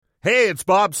Hey, it's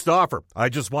Bob Stauffer. I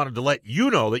just wanted to let you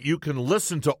know that you can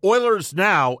listen to Oilers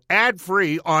Now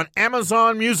ad-free on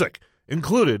Amazon Music,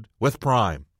 included with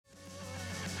Prime.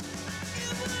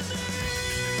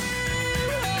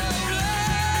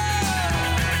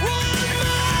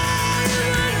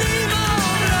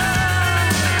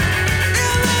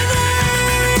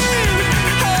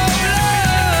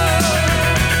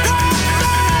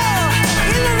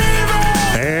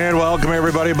 Welcome,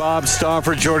 everybody. Bob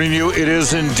Stauffer joining you. It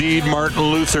is indeed Martin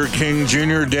Luther King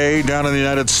Jr. Day down in the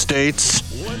United States.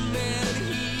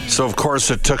 So, of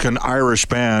course, it took an Irish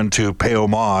band to pay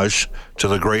homage to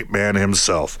the great man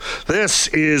himself. This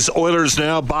is Oilers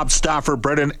Now. Bob Stauffer,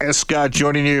 Brendan Escott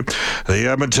joining you. The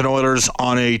Edmonton Oilers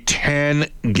on a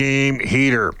 10-game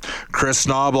heater. Chris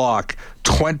Knobloch,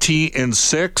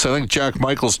 20-6. I think Jack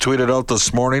Michaels tweeted out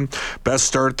this morning, best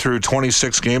start through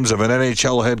 26 games of an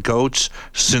NHL head coach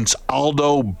since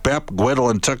Aldo Bep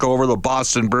Guidolin took over the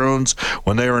Boston Bruins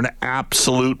when they were an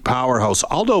absolute powerhouse.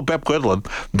 Aldo Bep Guidolin,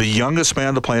 the youngest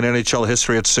man to play in NHL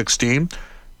history at 16,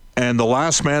 and the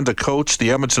last man to coach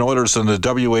the Edmonton Oilers in the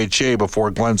WHA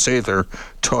before Glenn Sather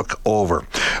took over.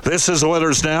 This is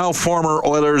Oilers Now. Former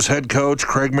Oilers head coach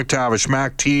Craig MacTavish,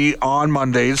 Mac T, on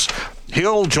Mondays.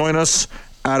 He'll join us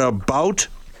at about,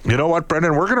 you know what,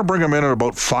 Brendan? We're going to bring him in at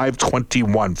about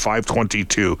 5:21,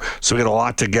 5:22. So we got a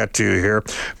lot to get to here.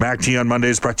 Mac T on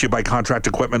Mondays brought to you by Contract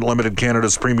Equipment Limited,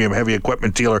 Canada's premium heavy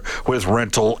equipment dealer with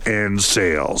rental and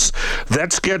sales.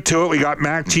 Let's get to it. We got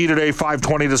Mac T today,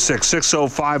 5:20 to 6.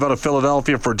 6:05 out of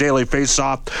Philadelphia for Daily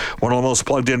Faceoff. One of the most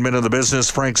plugged-in men in the business,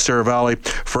 Frank Staravalli,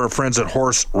 for our friends at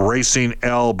Horse Racing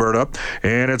Alberta.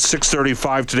 And at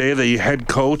 6:35 today, the head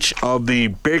coach of the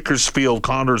Bakersfield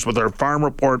Condors with our farm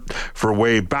report for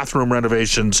Wave bathroom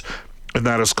renovations, and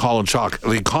that is Colin Chalk.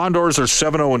 The Condors are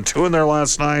 7-0-2 in their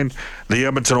last 9. The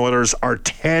Edmonton Oilers are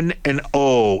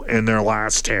 10-0 in their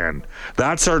last 10.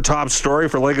 That's our top story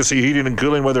for Legacy Heating and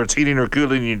Cooling. Whether it's heating or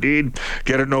cooling you need,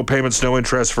 get it, no payments, no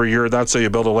interest for a year. That's how you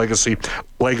build a legacy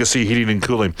Heating and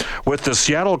Cooling. With the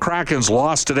Seattle Kraken's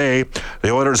loss today,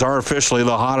 the Oilers are officially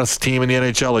the hottest team in the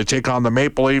NHL. They take on the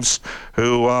Maple Leafs,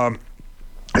 who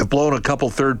have blown a couple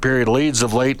third-period leads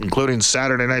of late, including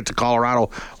Saturday night to Colorado,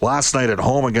 last night at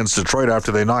home against Detroit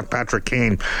after they knocked Patrick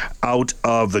Kane out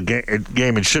of the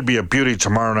game. It should be a beauty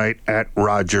tomorrow night at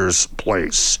Rogers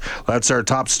Place. That's our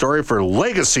top story for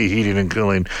Legacy Heating and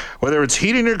Cooling. Whether it's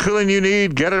heating or cooling you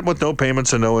need, get it with no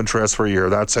payments and no interest for a year.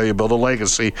 That's how you build a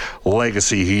legacy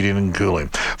Heating and Cooling.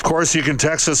 Of course, you can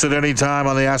text us at any time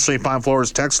on the Ashley Fine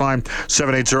Floors text line,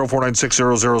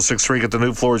 780-496-0063. Get the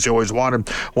new floors you always wanted,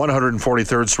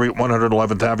 143rd Street,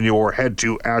 111th Avenue, or head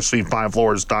to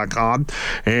ashleyfinefloors.com.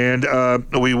 And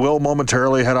we will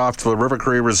momentarily head off to the River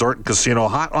Cree Resort and Casino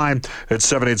hotline at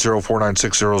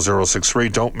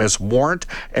 780-496-0063. Don't miss Warrant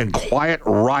and Quiet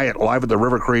Riot live at the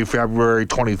River Cree February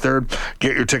 23rd.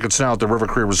 Get your tickets now at the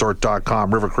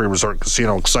rivercreeresort.com. River Cree Resort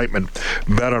Casino, excitement,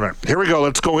 bet on it. Here we go.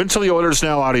 Let's go into the Oilers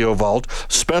Now audio vault.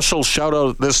 Special shout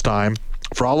out this time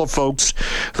for all the folks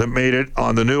that made it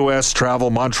on the New West Travel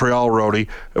Montreal Roadie.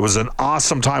 It was an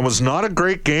awesome time. It was not a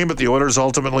great game, but the Oilers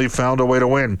ultimately found a way to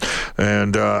win.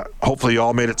 And hopefully you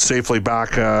all made it safely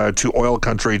back to oil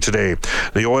country today.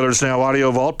 The Oilers Now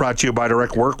audio vault brought to you by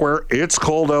Direct Workwear. It's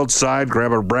cold outside.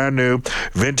 Grab a brand new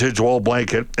vintage wool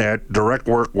blanket at Direct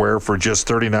Workwear for just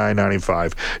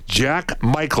 $39.95. Jack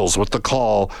Michaels with the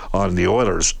call on the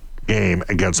Oilers game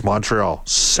against Montreal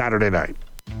Saturday night.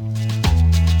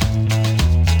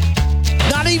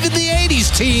 Not even the 80s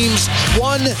teams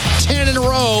won 10 in a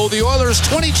row. The Oilers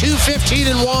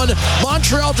 22-15-1.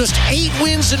 Montreal just 8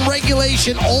 wins in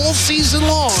regulation all season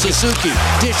long. Suzuki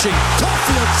dishing.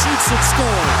 Caulfield shoots and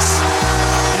scores.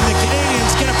 And the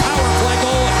Canadians get a power play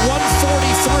goal at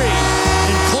 1:43.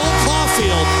 And Cole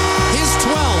Caulfield, his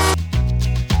 12th.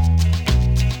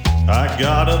 I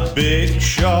got a big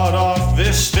shot off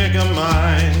this stick of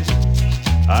mine.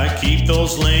 I keep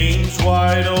those lanes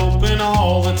wide open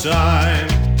all the time.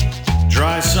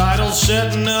 Drysidle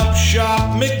setting up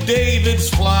shop, McDavid's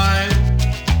flying.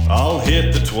 I'll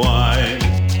hit the twine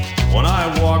when I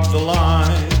walk the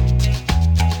line.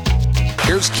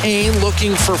 Here's Kane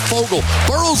looking for Fogle.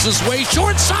 Burrows his way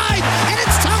short side, and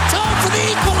it's tucked home for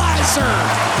the equalizer.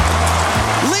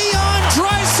 Leon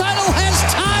Draisaitl has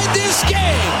tied this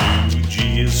game. UG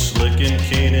is slick and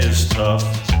Kane is tough.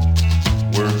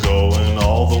 We're going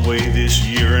all the way this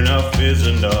year, enough is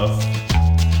enough.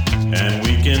 And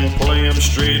we can play them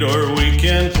straight or we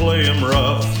can play them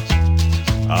rough.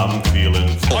 I'm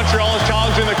feeling... Montreal is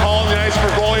challenging the call on the ice for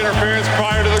goalie interference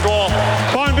prior to the goal.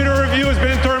 Upon video review has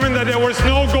been determined that there was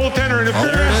no goaltender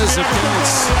interference. There it is, it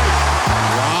goes.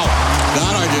 Wow,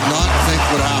 that I did not think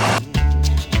would happen.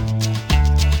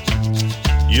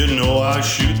 I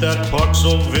shoot that puck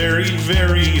so very,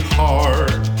 very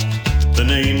hard. The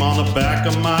name on the back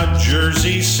of my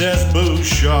jersey says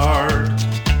Bouchard.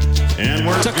 And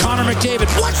we're to Connor McDavid.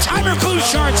 One-timer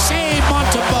Bouchard save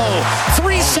Montembeault.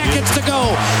 3 seconds to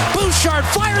go. Bouchard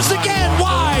fires again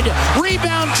wide.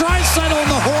 Rebound, Draisaitl, and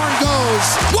the horn goes.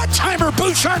 One-timer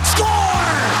Bouchard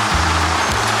score!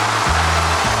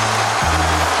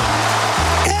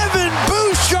 Evan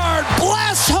Bouchard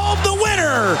blasts home the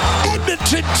winner.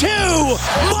 Edmonton 2,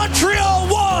 Montreal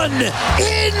 1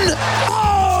 in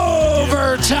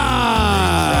overtime.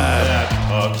 that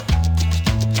puck.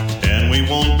 And we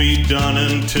won't be done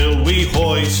until we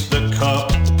hoist the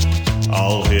cup.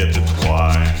 I'll hit it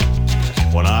twice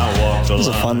when I walk the line. It was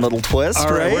a fun little twist,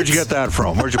 All right, right? where'd you get that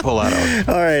from? Where'd you pull that out?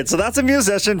 All right, so that's a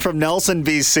musician from Nelson,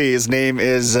 BC. His name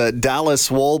is Dallas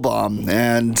Wolbaum,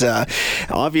 and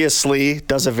obviously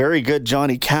does a very good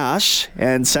Johnny Cash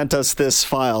and sent us this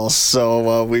file.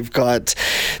 So we've got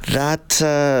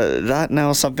that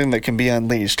now something that can be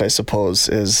unleashed, I suppose,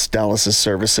 is Dallas's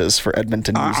services for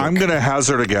Edmonton music. I'm going to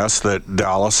hazard a guess that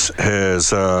Dallas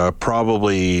has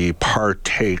probably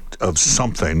partaked of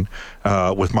something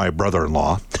with my brother-in-law.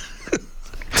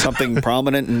 Something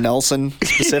prominent in Nelson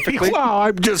specifically? Well,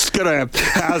 I'm just going to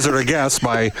hazard a guess.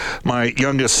 My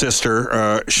youngest sister,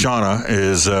 Shauna,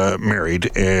 is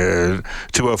married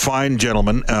to a fine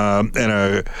gentleman and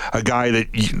a guy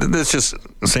that's just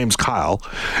the same as Kyle.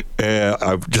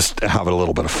 I'm just having a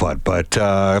little bit of fun. But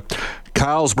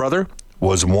Kyle's brother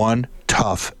was one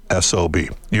tough SOB.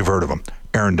 You've heard of him.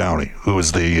 Aaron Downey, who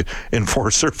was the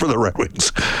enforcer for the Red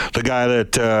Wings. The guy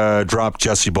that dropped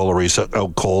Jesse Bullery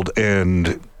out cold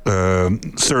and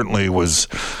certainly was...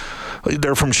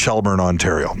 They're from Shelburne,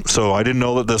 Ontario. So I didn't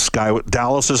know that this guy,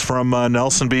 Dallas, is from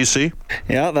Nelson, BC.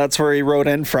 Yeah, that's where he wrote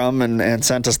in from and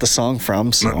sent us the song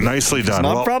from. So Nicely done.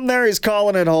 He's not from there. He's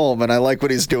calling it home, and I like what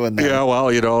he's doing there. Yeah, well,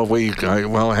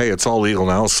 hey, it's all legal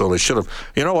now, so they should have.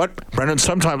 You know what, Brendan?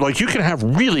 Sometimes, you can have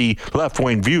really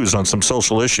left-wing views on some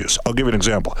social issues. I'll give you an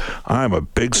example. I'm a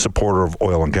big supporter of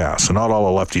oil and gas, and not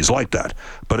all the lefties like that.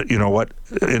 But you know what?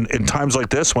 In times like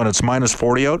this, when it's minus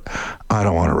 40 out, I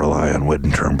don't want to rely on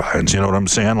wind turbines. You know what I'm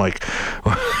saying?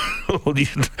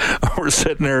 We're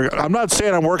sitting there. I'm not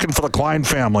saying I'm working for the Klein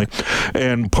family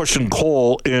and pushing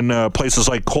coal in places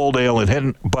like Coaldale and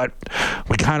Hinton, but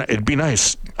it'd be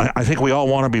nice. I think we all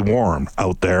want to be warm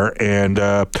out there.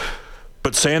 And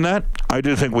but saying that, I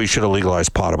do think we should have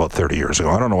legalized pot about 30 years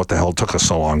ago. I don't know what the hell took us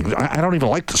so long. I don't even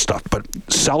like the stuff, but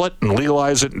sell it and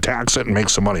legalize it and tax it and make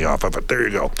some money off of it. There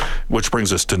you go. Which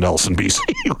brings us to Nelson, BC,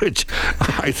 which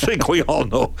I think we all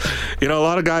know. A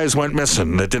lot of guys went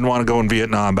missing that didn't want to go in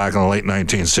Vietnam back in the late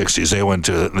 1960s. They went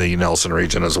to the Nelson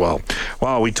region as well.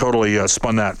 Wow, we totally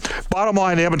spun that. Bottom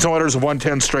line, the Edmonton Oilers have won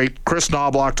 10 straight. Chris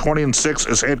Knobloch, 20-6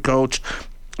 as head coach.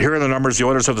 Here are the numbers. The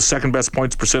Oilers have the second best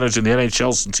points percentage in the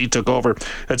NHL since he took over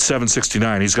at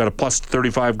 .769. He's got a plus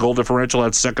 35 goal differential.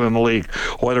 That's second in the league.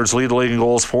 Oilers lead the league in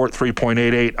goals for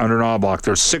 3.88 under Knobloch.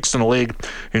 They're sixth in the league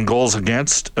in goals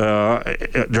against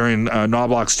during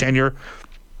Knobloch's tenure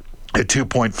at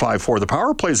 2.54. The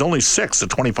power play is only sixth at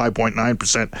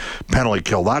 25.9% penalty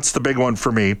kill. That's the big one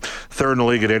for me. Third in the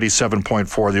league at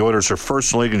 87.4. The Oilers are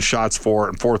first in the league in shots for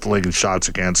and fourth in the league in shots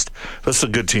against. This is a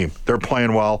good team. They're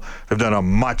playing well. They've done a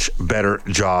much better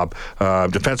job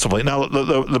defensively. Now,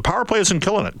 the power play isn't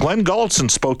killing it. Glenn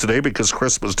Gulletson spoke today because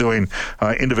Chris was doing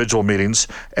individual meetings,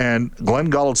 and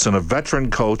Glenn Gulletson, a veteran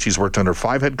coach, he's worked under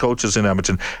 5 head coaches in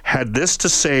Edmonton, had this to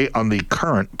say on the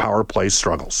current power play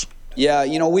struggles. Yeah,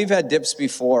 we've had dips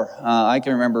before. I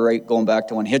can remember going back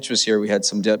to when Hitch was here, we had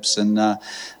some dips, and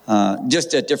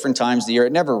just at different times of the year.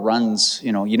 It never runs,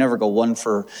 you never go 1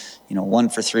 for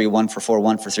 3, 1 for 4,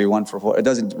 1 for 3, 1 for 4. It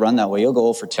doesn't run that way. You'll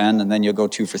go 0 for 10, and then you'll go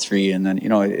 2 for 3, and then,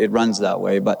 it runs that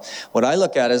way. But what I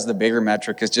look at as the bigger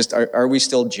metric is just, are we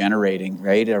still generating,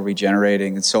 right? Are we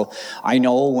generating? And so I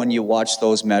know when you watch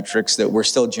those metrics that we're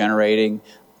still generating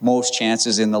most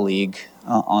chances in the league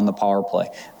on the power play,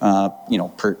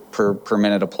 per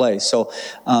minute of play. So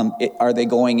are they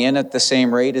going in at the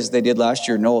same rate as they did last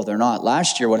year? No, they're not.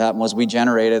 Last year, what happened was we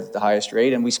generated at the highest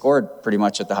rate and we scored pretty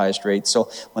much at the highest rate. So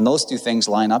when those two things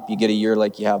line up, you get a year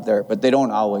like you have there, but they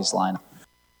don't always line up.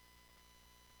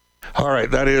 All right,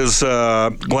 that is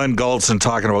Glenn Gulletson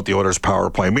talking about the Oilers'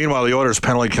 power play. Meanwhile, the Oilers'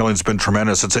 penalty killing has been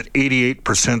tremendous. It's at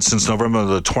 88% since November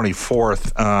the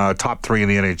 24th, top 3 in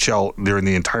the NHL during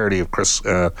the entirety of Chris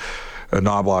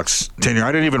Knobloch's tenure.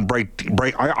 I didn't even break.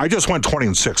 I just went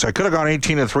 20-6. I could have gone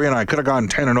 18-3, and I could have gone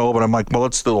 10-0. But I'm like, well,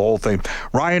 let's do the whole thing.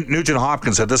 Ryan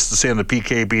Nugent-Hopkins had this to say on the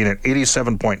PK, being at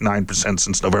 87.9%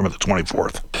 since November the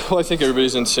 24th. Well, I think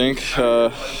everybody's in sync.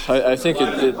 I think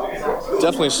it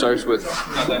definitely starts with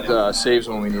saves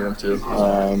when we need them to.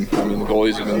 I mean, the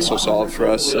goalies have been so solid for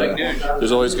us.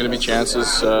 There's always going to be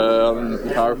chances on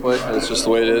the power play. It's just the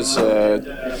way it is.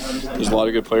 There's a lot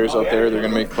of good players out there. They're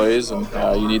going to make plays, and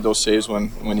you need those saves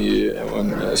when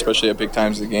especially at big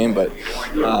times of the game. But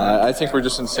I think we're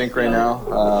just in sync right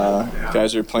now.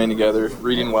 Guys are playing together,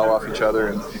 reading well off each other,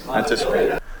 and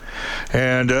anticipating.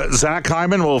 And Zach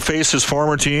Hyman will face his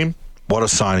former team. What a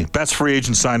signing. Best free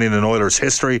agent signing in Oilers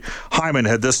history. Hyman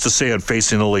had this to say on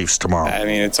facing the Leafs tomorrow. I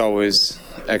mean, it's always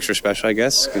extra special, I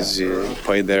guess, because you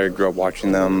played there, grew up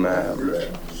watching them.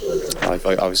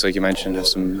 Obviously, like you mentioned,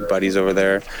 there's some buddies over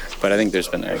there. But I think there's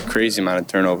been a crazy amount of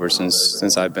turnover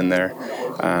since I've been there.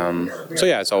 So,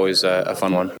 yeah, it's always a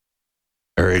fun one.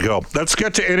 There you go. Let's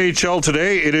get to NHL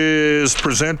today. It is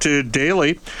presented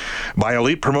daily by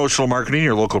Elite Promotional Marketing,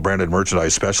 your local branded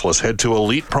merchandise specialist. Head to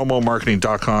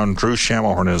elitepromomarketing.com. Drew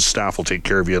Shamahorn and his staff will take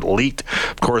care of you at Elite.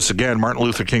 Of course, again, Martin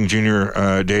Luther King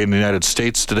Jr. Day in the United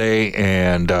States today,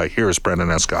 and here is Brendan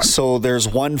Escott. So there's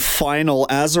one final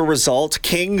as a result.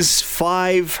 Kings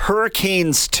 5,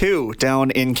 Hurricanes 2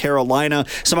 down in Carolina.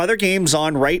 Some other games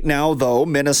on right now, though.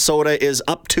 Minnesota is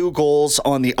up 2 goals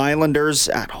on the Islanders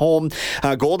at home.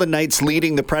 Golden Knights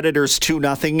leading the Predators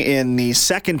 2-0 in the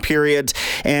second period.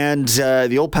 And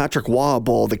the old Patrick Waugh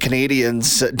Bowl, the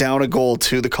Canadians down a goal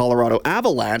to the Colorado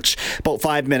Avalanche about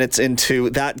 5 minutes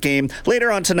into that game.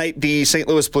 Later on tonight, the St.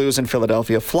 Louis Blues and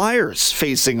Philadelphia Flyers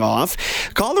facing off.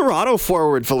 Colorado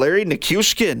forward Valeri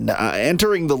Nichushkin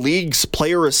entering the league's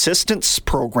player assistance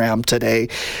program today.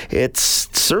 It's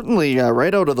certainly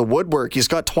right out of the woodwork. He's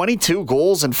got 22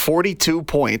 goals and 42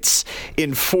 points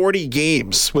in 40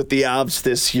 games with the Avs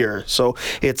this year. So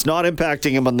it's not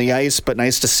impacting him on the ice, but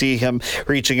nice to see him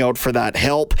reaching out for that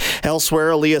help.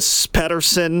 Elsewhere, Elias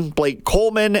Pettersson, Blake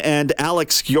Coleman, and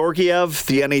Alex Georgiev,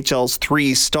 the NHL's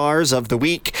 3 stars of the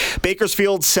week.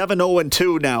 Bakersfield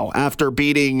 7-0-2 now after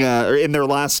beating, in their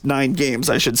last 9 games,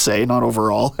 I should say, not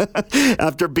overall,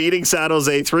 after beating San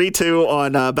Jose 3-2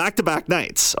 on back-to-back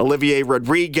nights. Olivier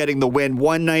Rodrigue getting the win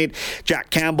one night, Jack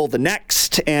Campbell the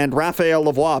next, and Raphael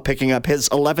Lavoie picking up his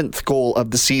 11th goal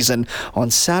of the season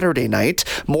on Saturday night.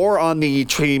 More on the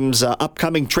team's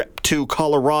upcoming trip to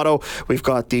Colorado. We've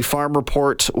got the Farm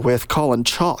Report with Colin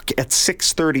Chalk at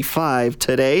 6:35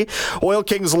 today. Oil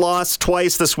Kings lost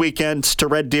twice this weekend to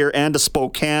Red Deer and to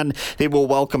Spokane. They will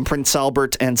welcome Prince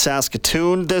Albert and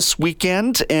Saskatoon this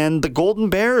weekend. And the Golden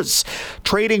Bears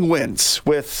trading wins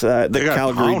with the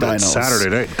Calgary Dinos.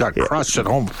 Saturday night got crushed at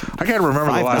home. I can't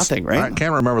remember the last. Right? I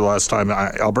can't remember the last time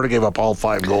Alberta gave up all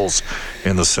 5 goals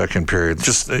in the second period.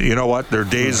 Just you know what? Their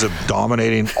days of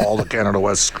dominating all the Canada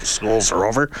West schools are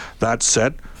over. That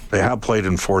said, they have played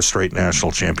in 4 straight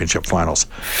national championship finals.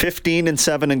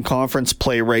 15-7 in conference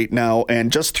play right now,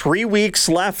 and just 3 weeks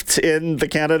left in the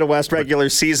Canada West regular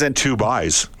season. 2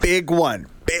 buys. Big one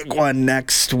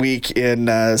next week in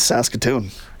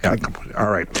Saskatoon. Yeah,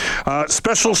 all right.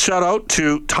 Special shout out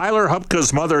to Tyler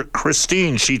Hupka's mother,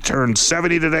 Christine. She turned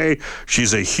 70 today.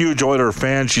 She's a huge Oiler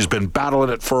fan. She's been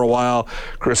battling it for a while.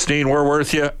 Christine, we're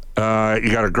worth you.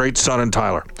 You got a great son in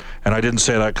Tyler. And I didn't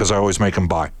say that because I always make him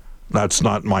buy. That's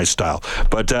not my style.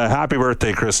 But happy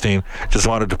birthday, Christine. Just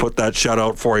wanted to put that shout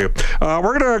out for you.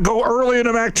 We're going to go early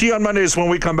into MacT on Mondays when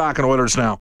we come back in Oilers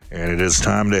Now. And it is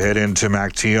time to head into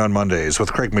MacT on Mondays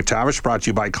with Craig MacTavish, brought to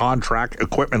you by Contract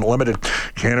Equipment Limited,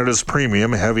 Canada's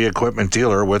premium heavy equipment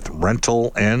dealer with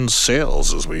rental and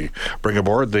sales. As we bring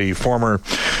aboard the former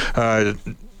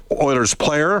Oilers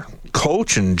player,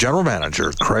 coach, and general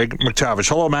manager, Craig MacTavish.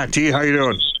 Hello, MacT. How you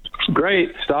doing?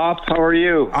 Great. Stops. How are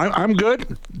you? I'm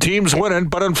good. Team's winning,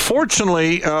 but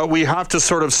unfortunately, we have to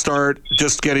sort of start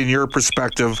just getting your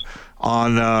perspective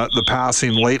on the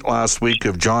passing late last week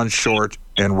of John Short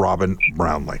and Robin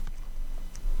Brownlee.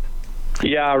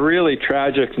 Yeah, really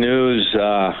tragic news,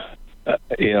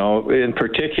 in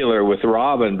particular with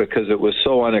Robin, because it was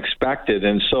so unexpected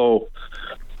and so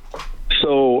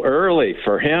early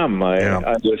for him. I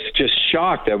was just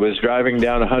shocked. I was driving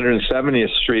down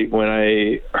 170th Street when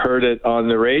I heard it on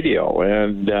the radio,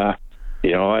 and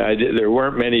there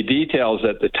weren't many details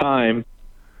at the time,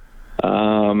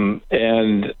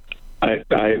 and I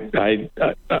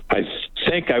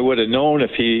think I would have known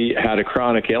if he had a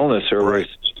chronic illness or was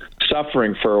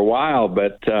suffering for a while,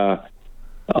 but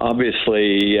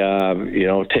obviously,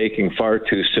 taking far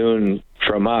too soon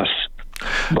from us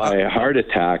by a heart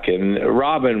attack. And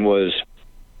Robin was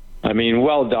I mean,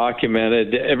 well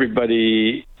documented.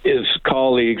 Everybody, his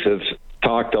colleagues, have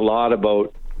talked a lot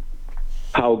about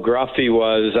how gruff he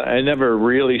was. I never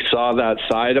really saw that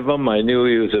side of him. I knew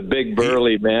he was a big,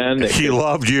 burly man. He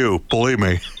loved you, believe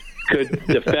me. Could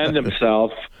defend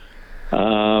himself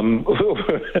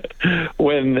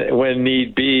when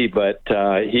need be, but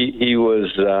he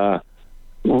was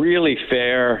really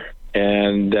fair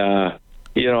and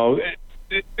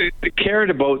cared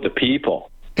about the people.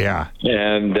 Yeah.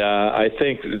 And I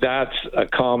think that's a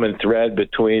common thread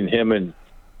between him and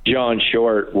John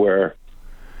Short, where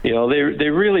they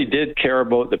really did care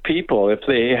about the people. If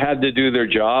they had to do their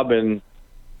job and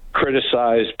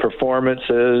criticize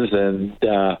performances and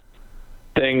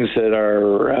things that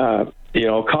are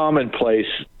commonplace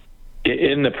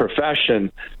in the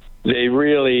profession, they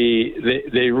really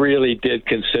did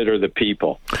consider the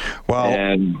people. Well,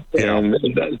 and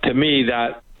to me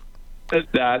that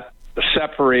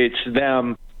separates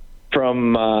them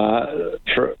from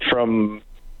some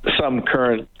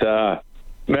current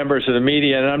members of the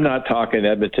media, and I'm not talking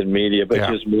Edmonton media, but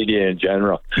just media in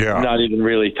general. Yeah. I'm not even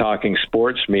really talking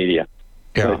sports media,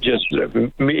 but just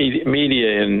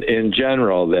media in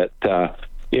general. That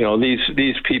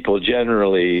these people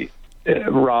generally,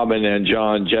 Robin and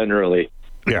John generally,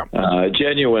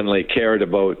 genuinely cared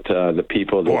about the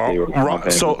people that they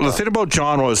were. So the thing about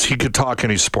John was he could talk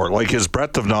any sport. Like, his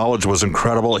breadth of knowledge was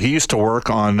incredible. He used to work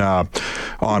on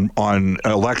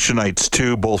election nights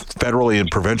too, both federally and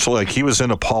provincially. Like, he was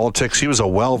into politics. He was a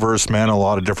well-versed man on a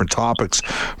lot of different topics.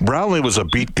 Brownlee was a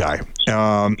beat guy,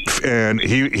 and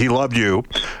he loved you.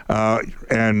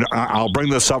 And I'll bring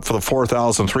this up for the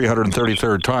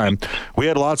 4,333rd time. We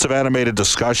had lots of animated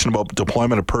discussion about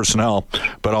deployment of personnel,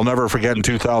 but I'll never forget in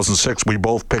 2006 we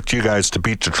both picked you guys to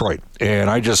beat Detroit, and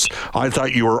I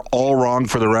thought you were all wrong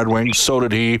for the Red Wings. So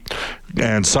did he,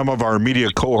 and some of our media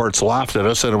cohorts laughed at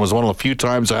us, and it was one of the few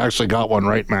times I actually got one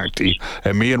right, MacT.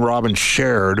 And me and Robin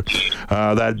shared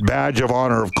that badge of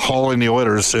honor of calling the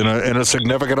Oilers in a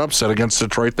significant upset against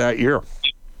Detroit that year.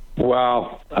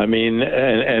 Wow. I mean,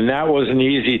 and that wasn't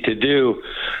easy to do,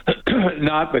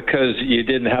 not because you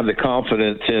didn't have the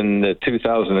confidence in the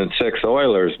 2006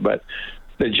 Oilers, but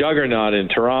the juggernaut in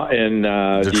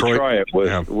Detroit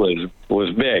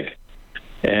was big.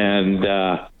 And,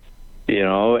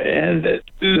 and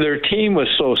their team was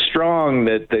so strong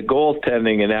that the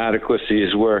goaltending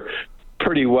inadequacies were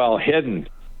pretty well hidden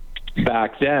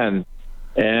back then.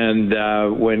 And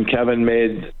when Kevin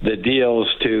made the deals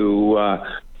to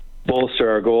bolster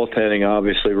our goaltending,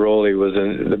 obviously Roley was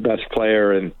the best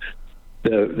player in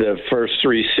the first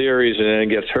three series, and then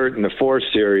gets hurt in the fourth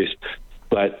series.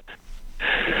 But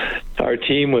our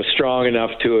team was strong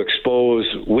enough to expose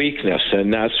weakness,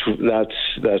 and that's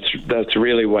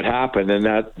really what happened. And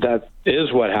that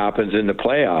is what happens in the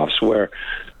playoffs, where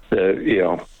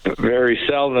very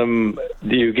seldom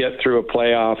do you get through a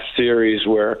playoff series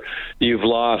where you've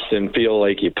lost and feel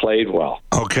like you played well.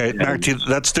 Okay, MacT,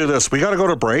 let's do this. We got to go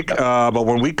to break, but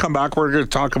when we come back, we're going to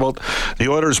talk about the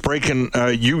Oilers breaking.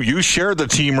 You shared the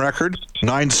team record,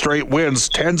 9 straight wins,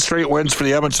 10 straight wins for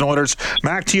the Edmonton Oilers.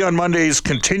 MacT on Mondays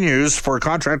continues for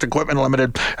Contract Equipment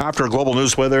Limited after a Global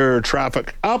News Weather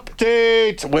Traffic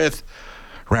Update with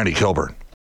Randy Kilburn.